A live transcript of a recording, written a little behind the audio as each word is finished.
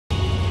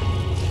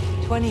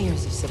20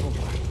 years of civil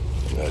war.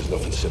 There's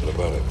nothing civil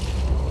about it.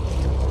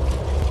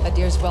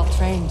 Adir's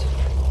well-trained.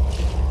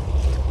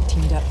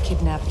 Teamed up,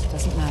 kidnapped,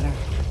 doesn't matter.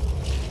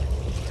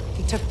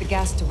 He took the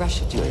gas to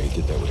Russia, Yeah, he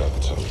did that without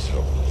the Tommy's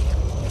help.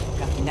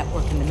 Got the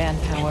network and the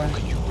manpower. How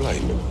can you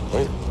blame him,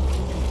 right?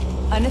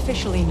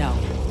 Unofficially, no.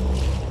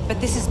 But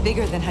this is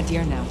bigger than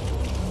Hadir now.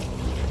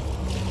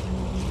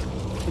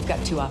 We've got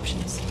two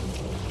options.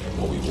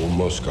 Or we warn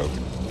Moscow.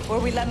 Or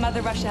we let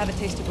Mother Russia have a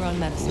taste of her own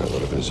medicine. No, a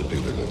lot of innocent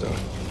people are gonna die.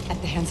 At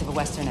the hands of a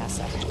Western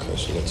asset. Okay,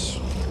 so let's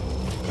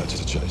cut to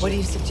the chase. What do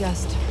you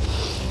suggest?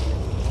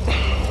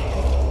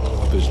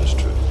 A business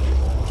trip.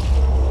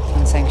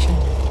 Unsanctioned?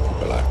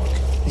 Black.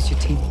 Who's your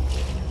team?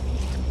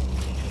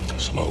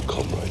 Some old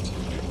comrades.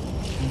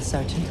 And the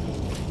sergeant?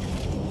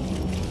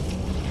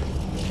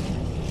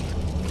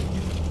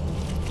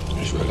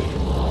 He's ready.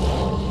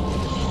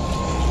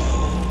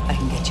 I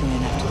can get you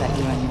in after that.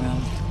 You're on your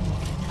own.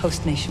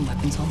 Post-nation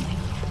weapons only.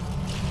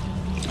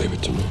 Leave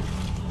it to me.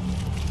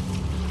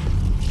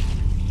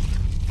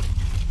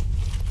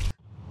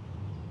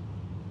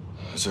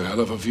 It's a hell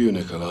of a view,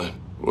 Nikolai.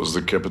 Was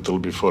the capital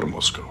before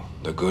Moscow?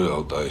 The good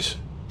old days.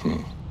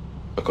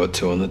 I got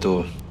two on the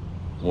door.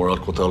 More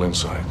Alcotel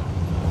inside.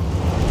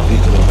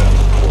 Beacon around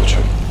the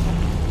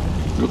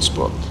porch. Good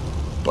spot.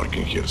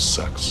 Parking here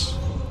sucks.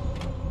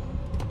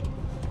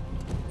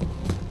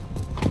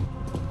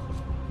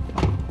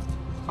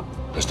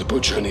 That's the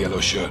butcher in the yellow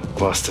shirt.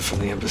 Bastard from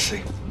the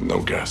embassy. No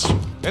gas.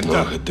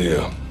 No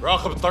idea.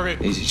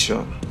 Easy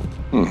shot.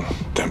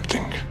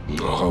 Tempting.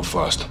 Oh, how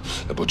fast?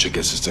 The butcher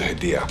gets us to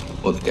Hadir.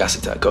 Or the gas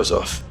attack goes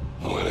off.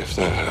 Well, if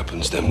that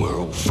happens, then we're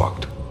all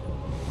fucked.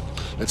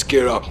 Let's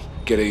gear up.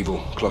 Get evil.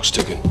 Clock's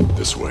ticking.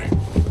 This way.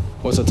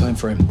 What's the time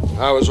frame?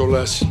 Hours or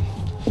less.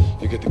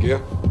 You get the gear?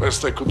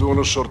 Best I could do on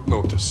a short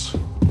notice.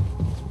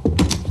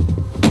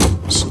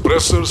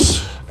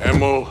 Suppressors,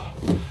 ammo,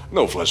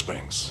 no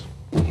flashbangs.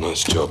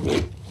 Nice job,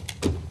 Nick.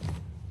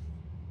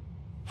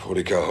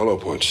 40 cal hollow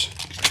points.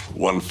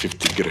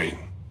 150 grain.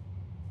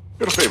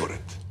 Your favorite.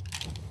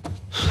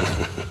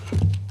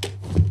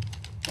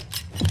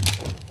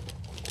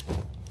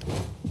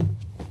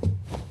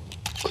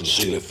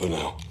 Conceal it for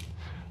now.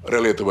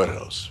 Rally at the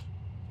warehouse.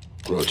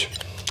 Roger.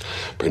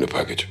 Bring the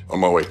package. On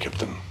my way,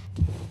 Captain.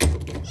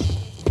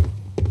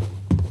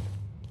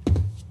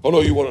 Oh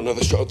no, you want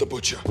another shot at the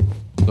butcher?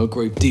 No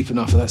grave deep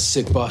enough for that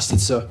sick bastard,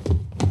 sir.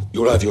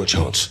 You'll have your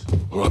chance.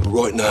 All right, but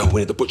right now,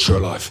 we need the butcher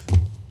alive.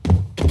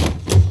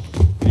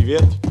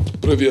 Привет.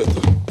 Привет.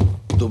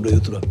 Доброе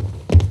утро.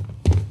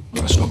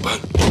 That's not bad.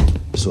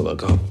 That's all I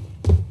got.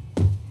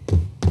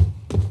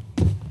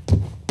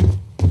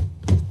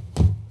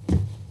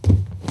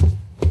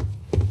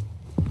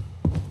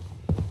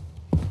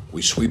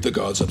 We sweep the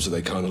guards up so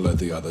they can't alert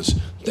the others,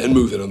 then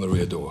move in on the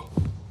rear door.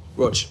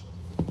 Rog.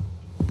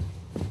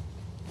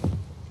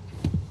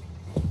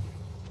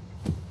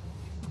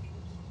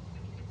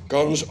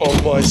 Guns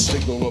on my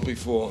signal, not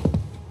before.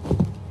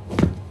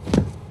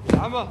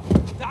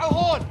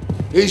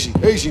 Easy,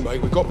 easy,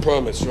 mate. We've got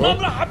permits, right?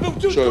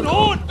 Sure. Take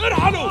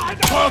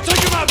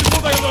him out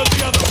before they alert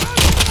the others!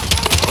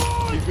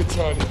 Keep it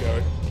tidy,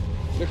 Gary.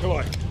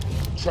 Nikolai,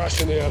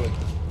 trash in the alley.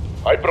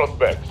 I brought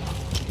bags.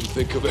 You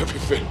think of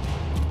everything.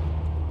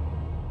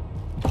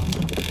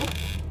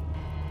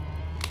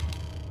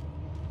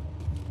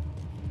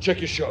 Check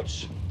your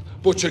shots.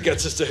 Butcher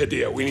gets us to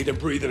Hadir. We need him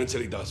breathing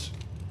until he does.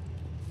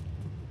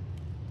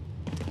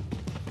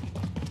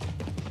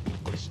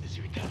 This is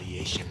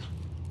retaliation.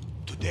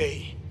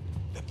 Today,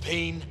 the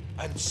pain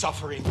and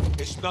suffering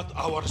is not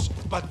ours,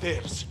 but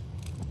theirs.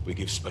 We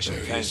give special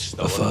thanks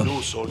to our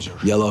new soldier.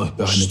 Yellow behind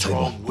the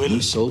Strong table. will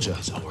New soldier.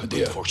 is our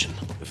Idea. good fortune.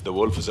 If the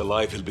wolf is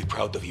alive, he'll be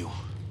proud of you.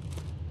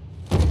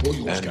 All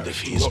yours, And Gary.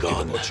 if Do he's not leave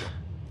the gone, butcher.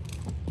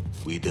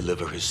 we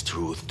deliver his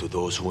truth to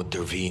those who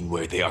intervene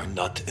where they are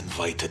not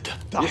invited.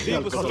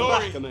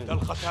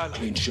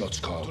 Clean shots,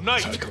 Carl.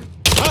 Tonight. Take 'em.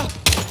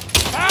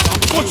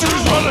 Butcher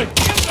is running!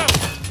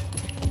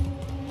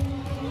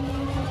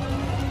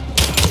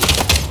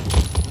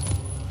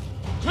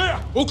 Clear!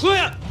 All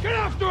clear! Get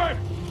after him!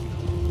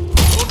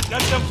 Don't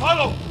let them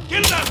follow!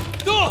 Kill them!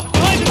 Door!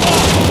 Behind the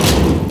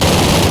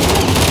door!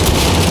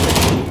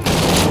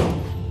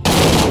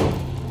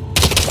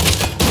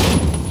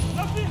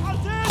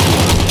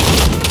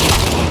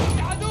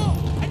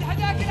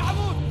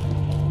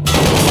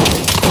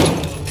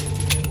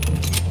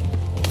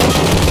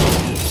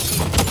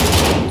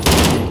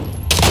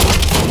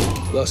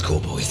 Last call,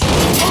 boys.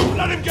 Don't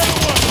let him get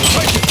away!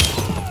 Take it!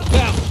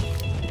 Down.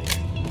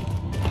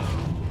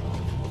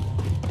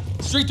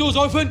 Street doors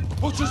open.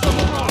 Butcher's on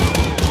the run!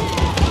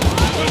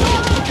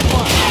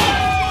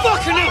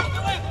 Fucking hell!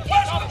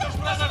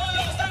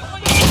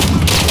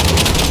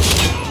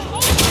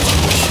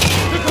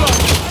 Nikolai,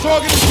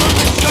 target is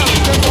moving south.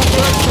 Get one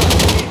for extra.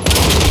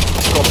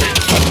 Copy.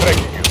 I'm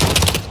tracking you.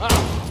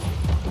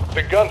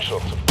 The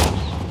gunshots, of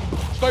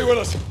course. Stay with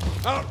us.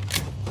 Out.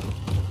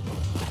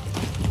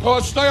 All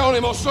right, stay on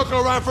him. I'll circle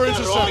around for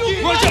intercept.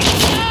 Roger!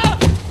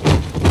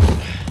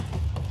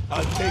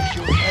 I'll take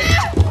your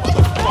head.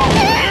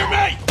 Hear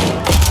me!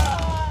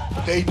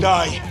 They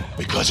die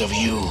Because of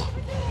you.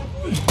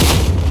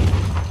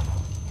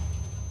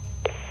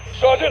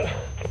 Sergeant!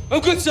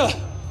 I'm good, sir.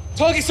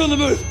 Target's on the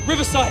move.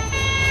 Riverside.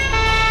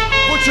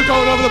 Butcher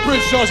going over the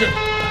bridge, Sergeant!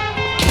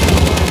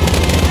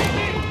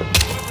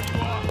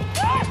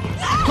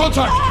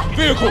 Contact!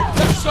 Vehicle!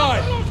 Left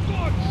side!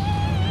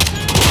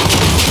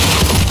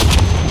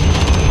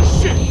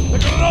 Shit! They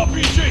got an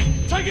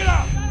RPG! Take it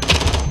out!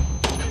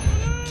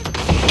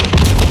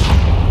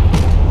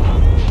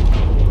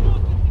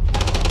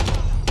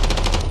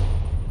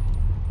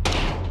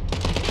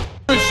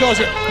 Bridge,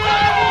 Sergeant!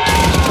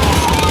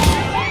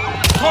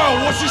 Kyle,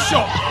 what's your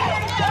shot?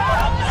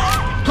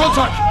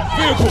 Contact!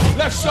 Vehicle!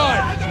 Left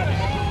side!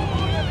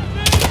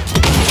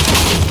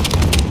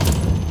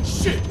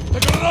 Shit! They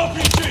got an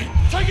RPG!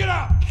 Take it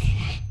out!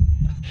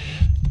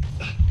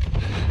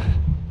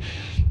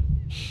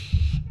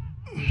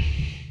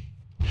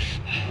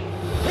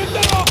 Hit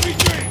that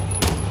RPG!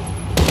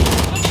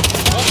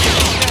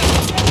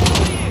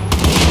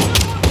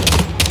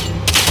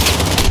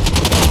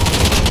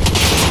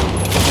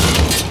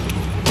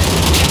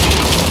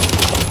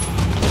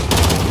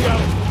 Yeah,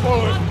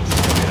 follow him.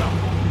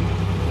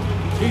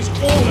 He's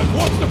fallen.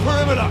 What's the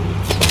perimeter?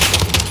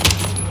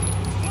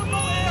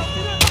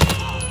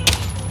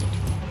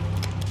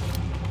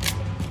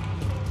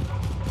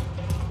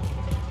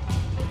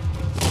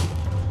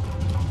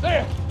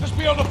 There! Just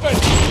beyond the fence!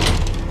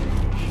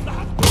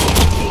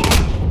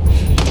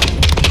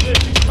 There,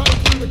 he's coming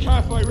through the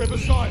cafe,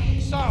 Riverside.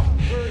 South,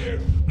 where are you?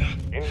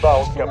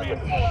 Inbound, Captain.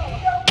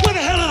 Where the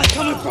hell are they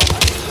coming from?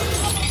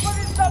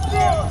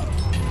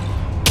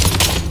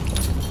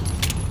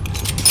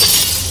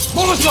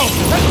 Molotov!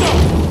 Heads up!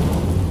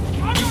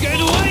 He's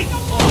getting away!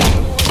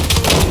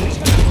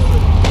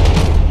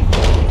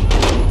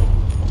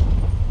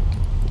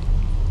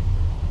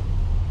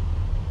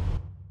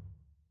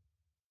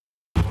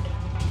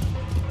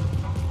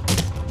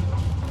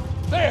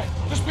 There!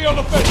 Just beyond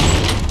the fence!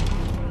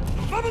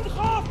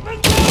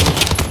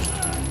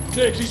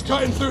 Dick, he's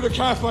cutting through the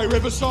cafe,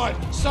 Riverside.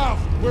 South,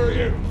 where are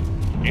you?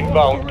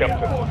 Inbound,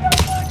 Captain.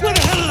 Where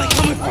the hell are they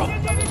coming from?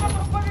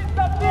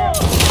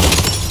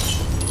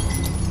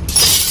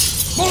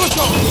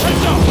 Molotov!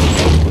 Heads up!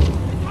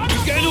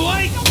 He's getting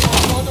away!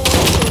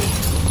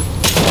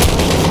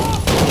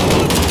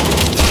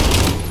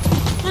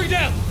 Three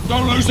down!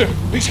 Don't lose him!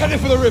 He's heading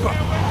for the river!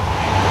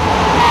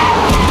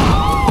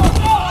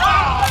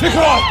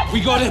 Nikolai! We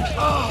got him!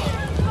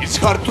 It's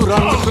hard to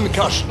run with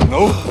concussion,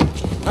 no?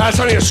 That's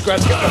only a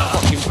scratch. Get the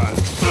fucking van.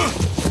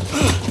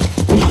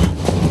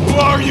 Who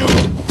are you?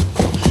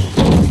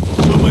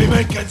 So my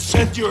men can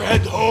send your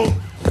head home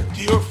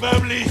to your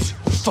families.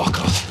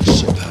 Fuck off,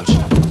 shit pouch.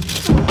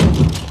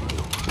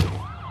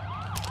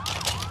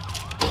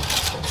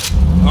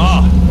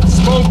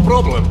 Small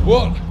problem.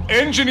 What?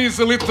 Engine is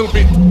a little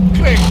bit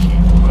cranky.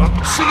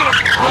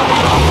 Cigarette.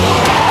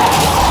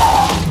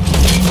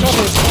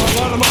 Covers,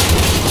 line them up.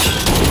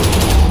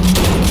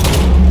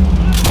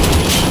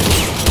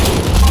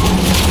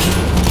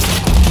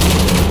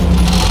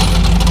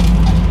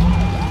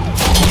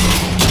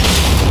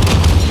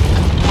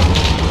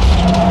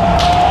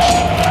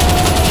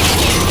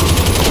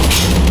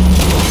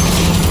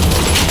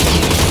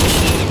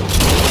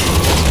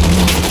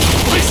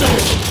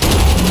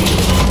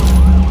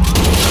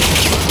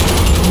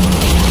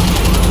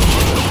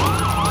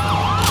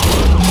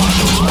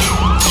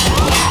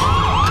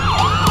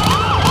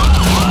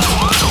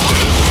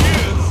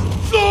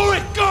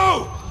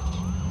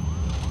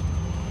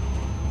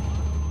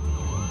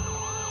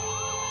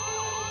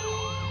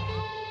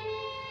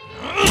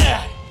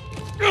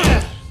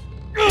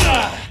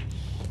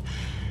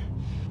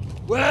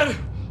 Where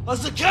are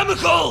the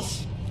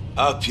chemicals?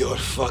 Up your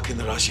fucking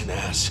Russian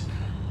ass.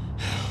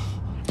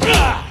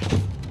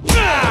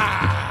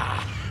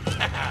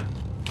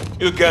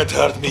 You can't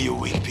hurt me, you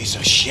weak piece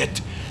of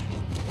shit.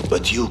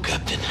 But you,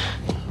 Captain,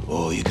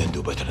 oh, you can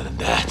do better than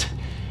that.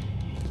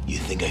 You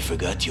think I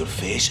forgot your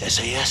face,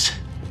 SAS?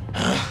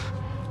 Huh?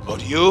 Or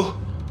you,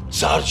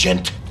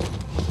 Sergeant?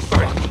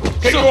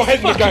 Get your head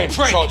in the game,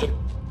 Sergeant.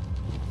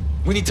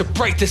 We need to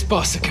break this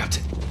bastard,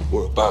 Captain.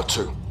 We're about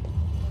to.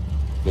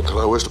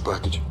 Nikolai, where's the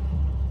package?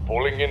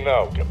 Pulling in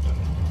now, Captain.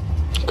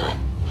 Okay.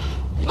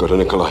 You go to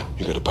Nikolai,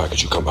 you get a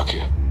package, you come back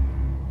here.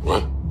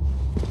 Right?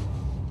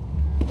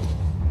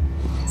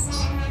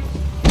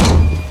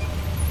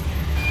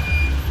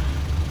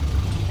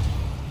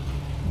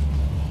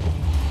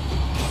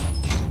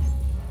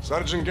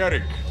 Sergeant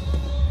Garrick,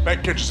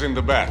 package is in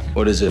the back.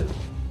 What is it?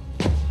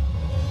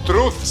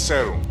 Truth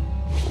serum.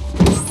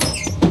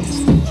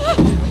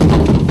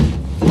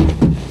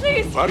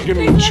 Please,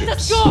 Bargaining please let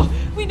us chips. go.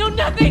 We know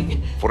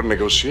nothing. For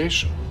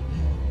negotiation.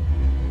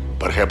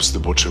 Perhaps the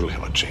butcher will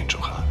have a change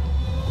of heart.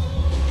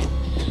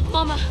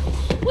 Mama,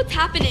 what's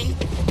happening?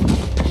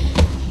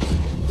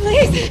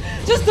 Please,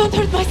 just don't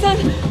hurt my son.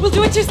 We'll do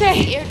what you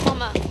say. Scared,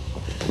 Mama.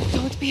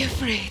 Don't be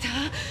afraid,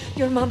 huh?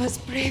 Your mama's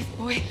brave,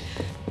 boy.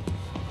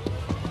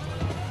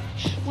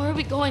 Where are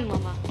we going,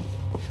 Mama?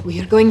 We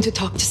are going to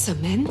talk to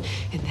some men,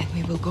 and then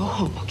we will go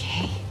home,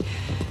 okay?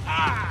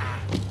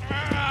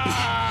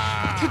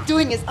 What you're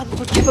doing is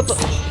unforgivable.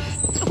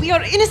 We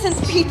are innocent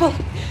people.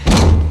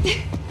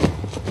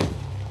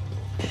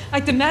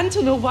 I demand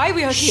to know why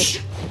we are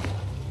here.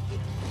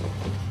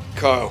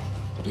 Kyle,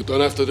 you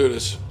don't have to do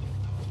this.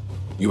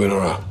 You in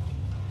or out?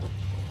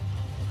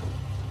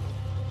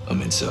 I'm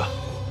in, sir.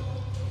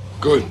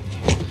 Good.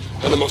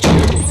 Hand them off to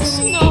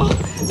you. No,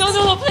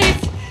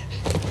 please.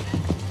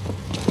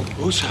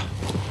 Usa.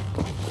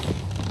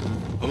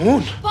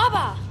 Amun.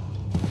 Baba!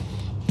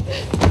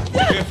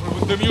 Careful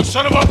with them, you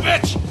son of a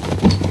bitch!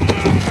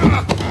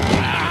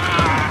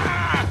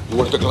 You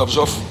want the gloves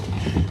off?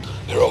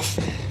 They're off.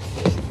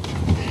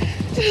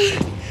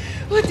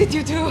 What did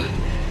you do?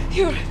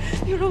 Your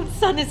own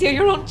son is here,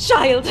 your own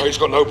child. Oh, he's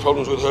got no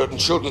problems with hurting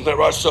children, isn't that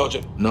right,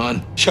 Sergeant?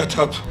 None. Shut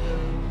up.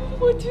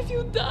 What have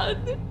you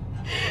done?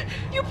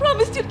 You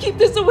promised you'd keep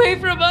this away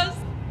from us.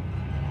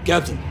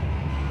 Captain,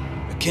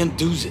 I can't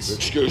do this. You're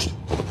excused.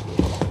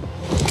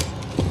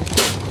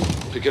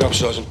 Pick it up,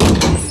 Sergeant.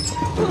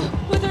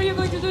 What are you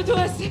going to do to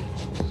us?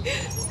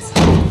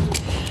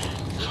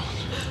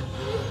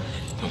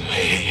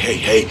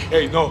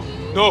 Hey, no!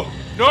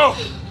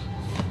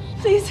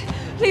 Please,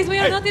 we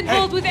are not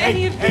involved with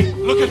any of this. Hey,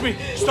 look at me!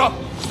 Stop!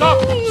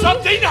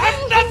 They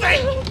have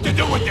nothing to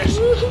do with this!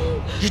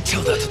 You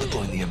tell that to the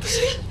boy in the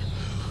embassy.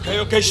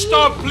 Okay,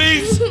 stop,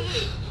 please!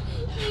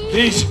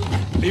 Please,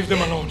 leave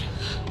them alone.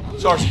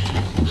 Sergeant,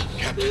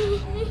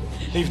 Captain,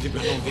 leave them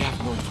alone. They have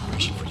no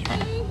information for you.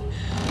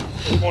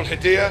 We want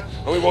Hadia,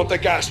 and we want the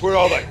gas. Where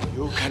are they?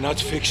 You cannot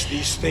fix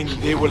these things.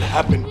 They will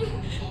happen.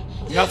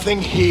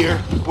 Nothing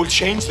here will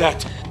change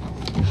that.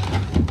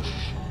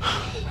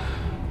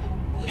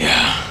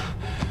 Yeah.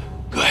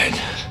 Go ahead.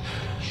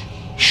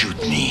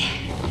 Shoot me.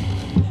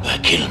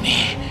 Kill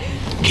me.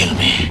 Kill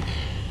me.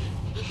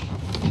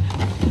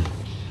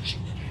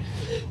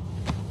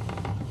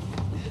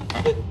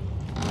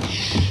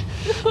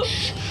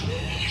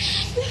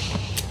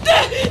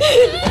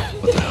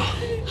 What the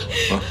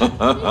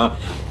hell?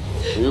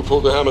 You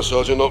pulled the hammer,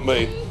 Sergeant, not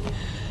me.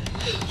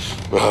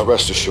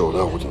 Rest assured,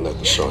 I wouldn't let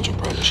the Sergeant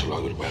brandish a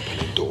loaded weapon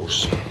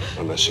indoors,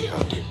 unless he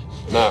had to.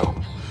 Now,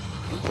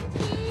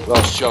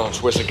 last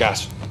chance, where's the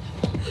gas?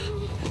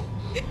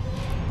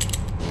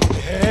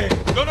 Hey,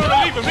 no,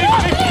 leave him.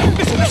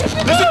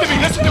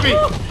 Listen to me.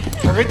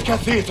 Karitka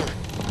Theater.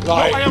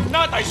 Lie. No, I am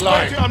not. I swear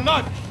Lie. to you, I'm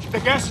not. The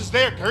gas is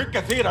there.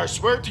 Karitka Theater, I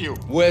swear to you.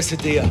 Where's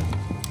Hadia?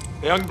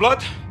 The young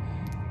blood?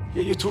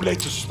 Yeah, you're too late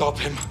to stop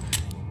him.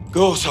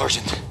 Go,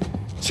 Sergeant.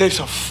 Save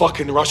some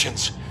fucking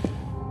Russians.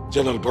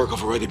 General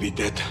Burkov already be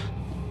dead.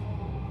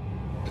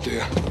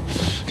 Hadia,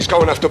 he's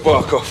going after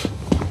Barkov.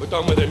 We're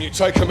done with him. You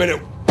take a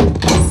minute.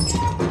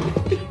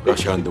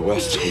 Russia and the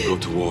West will go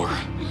to war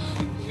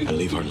and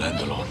leave our land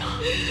alone.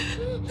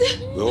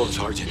 Go,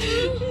 Sergeant.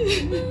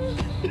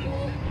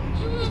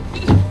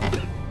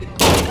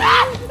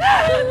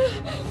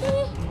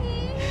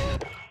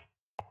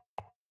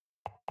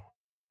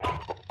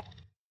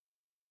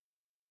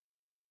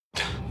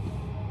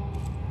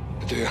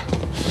 Hadia,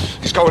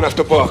 he's going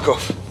after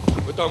Barkov.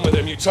 We're done with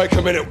him. You take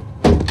a minute.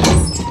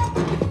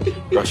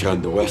 Russia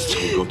and the West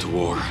will go to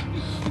war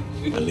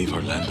and leave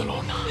our land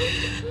alone.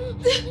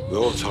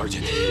 Go,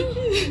 Sergeant.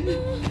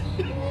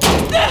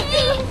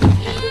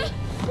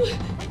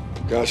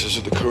 Gas is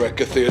at the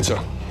Karetka Theater.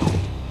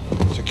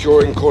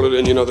 Securing, call it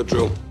in, you know the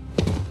drill.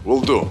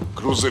 Will do.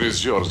 Cruiser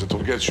is yours. It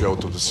will get you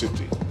out of the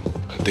city.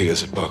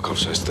 Hadia's at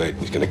Barkov's estate.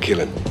 He's gonna kill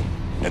him.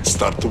 And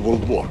start the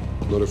World War.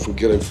 Not if we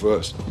kill him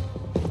first.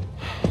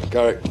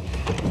 Garrick,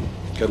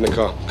 get in the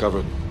car. Cover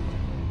it.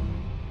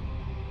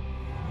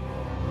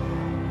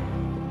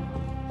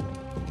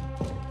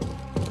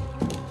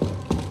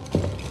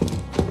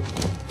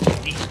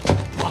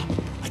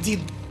 Один,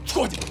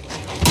 входим!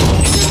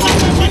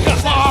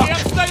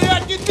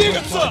 Стоять, не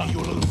двигаться!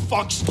 You little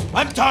fucks!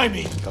 Untie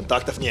me!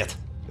 Контактов нет.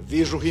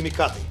 Вижу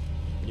химикаты.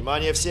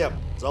 Внимание всем!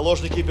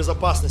 Заложники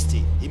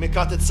безопасности.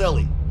 Химикаты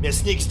целый.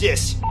 Мясник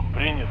здесь.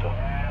 Принято.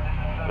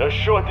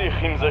 Расчет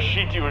их им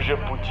защите уже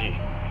в пути.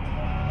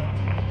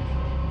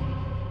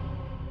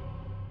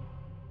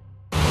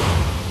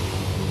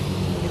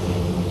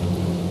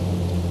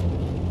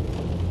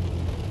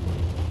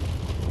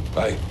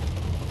 Hey,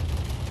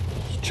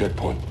 it's a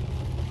checkpoint.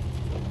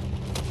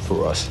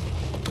 For us.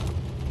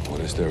 What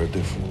is there a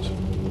difference?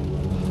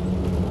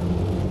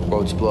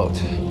 Road's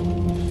blocked.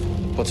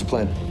 What's the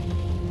plan?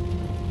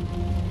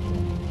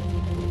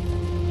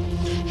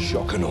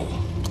 Shock and all.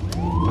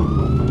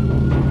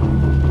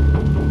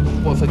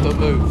 What if they don't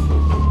move?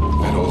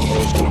 That old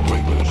hell's gonna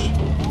break loose.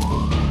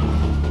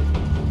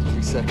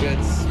 3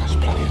 seconds. That's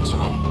plenty of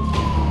time.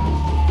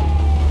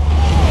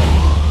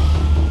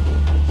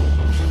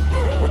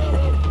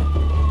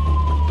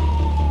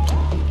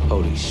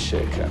 Holy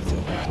shit,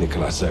 Captain.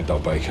 Nikolai said they'll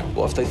bake him.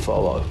 What if they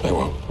follow? They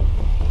won't.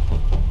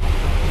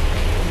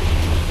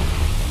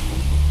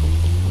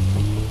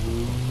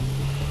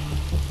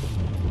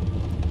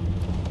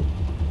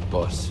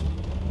 Boss.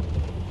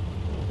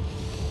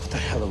 What the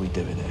hell are we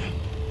doing here?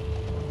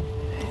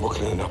 We're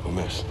cleaning up a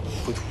mess.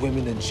 With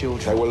women and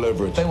children. They were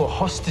leverage. They were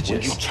hostages.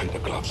 When you take the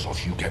gloves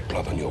off, you get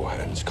blood on your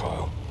hands,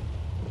 Kyle.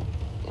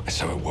 That's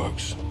how it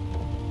works.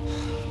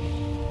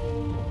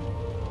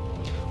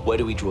 Where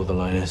do we draw the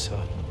line,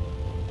 sir?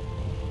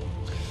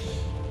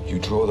 You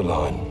draw the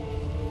line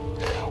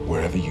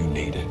wherever you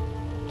need it,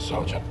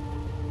 Sergeant.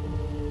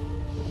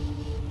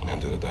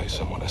 End of the day,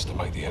 someone has to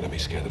make the enemy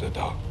scared of the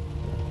dark.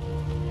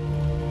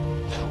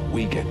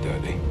 We get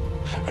dirty,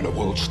 and the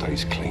world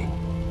stays clean.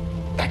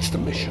 That's the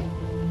mission.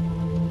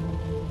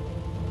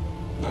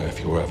 Now,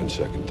 if you're having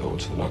second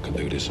thoughts, then I can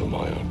do this on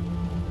my own.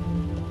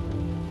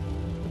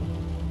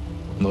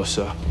 No,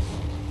 sir.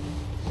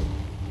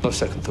 No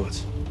second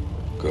thoughts.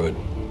 Good.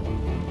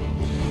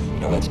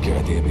 Now let's get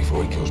out of here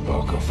before he kills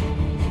Barkov.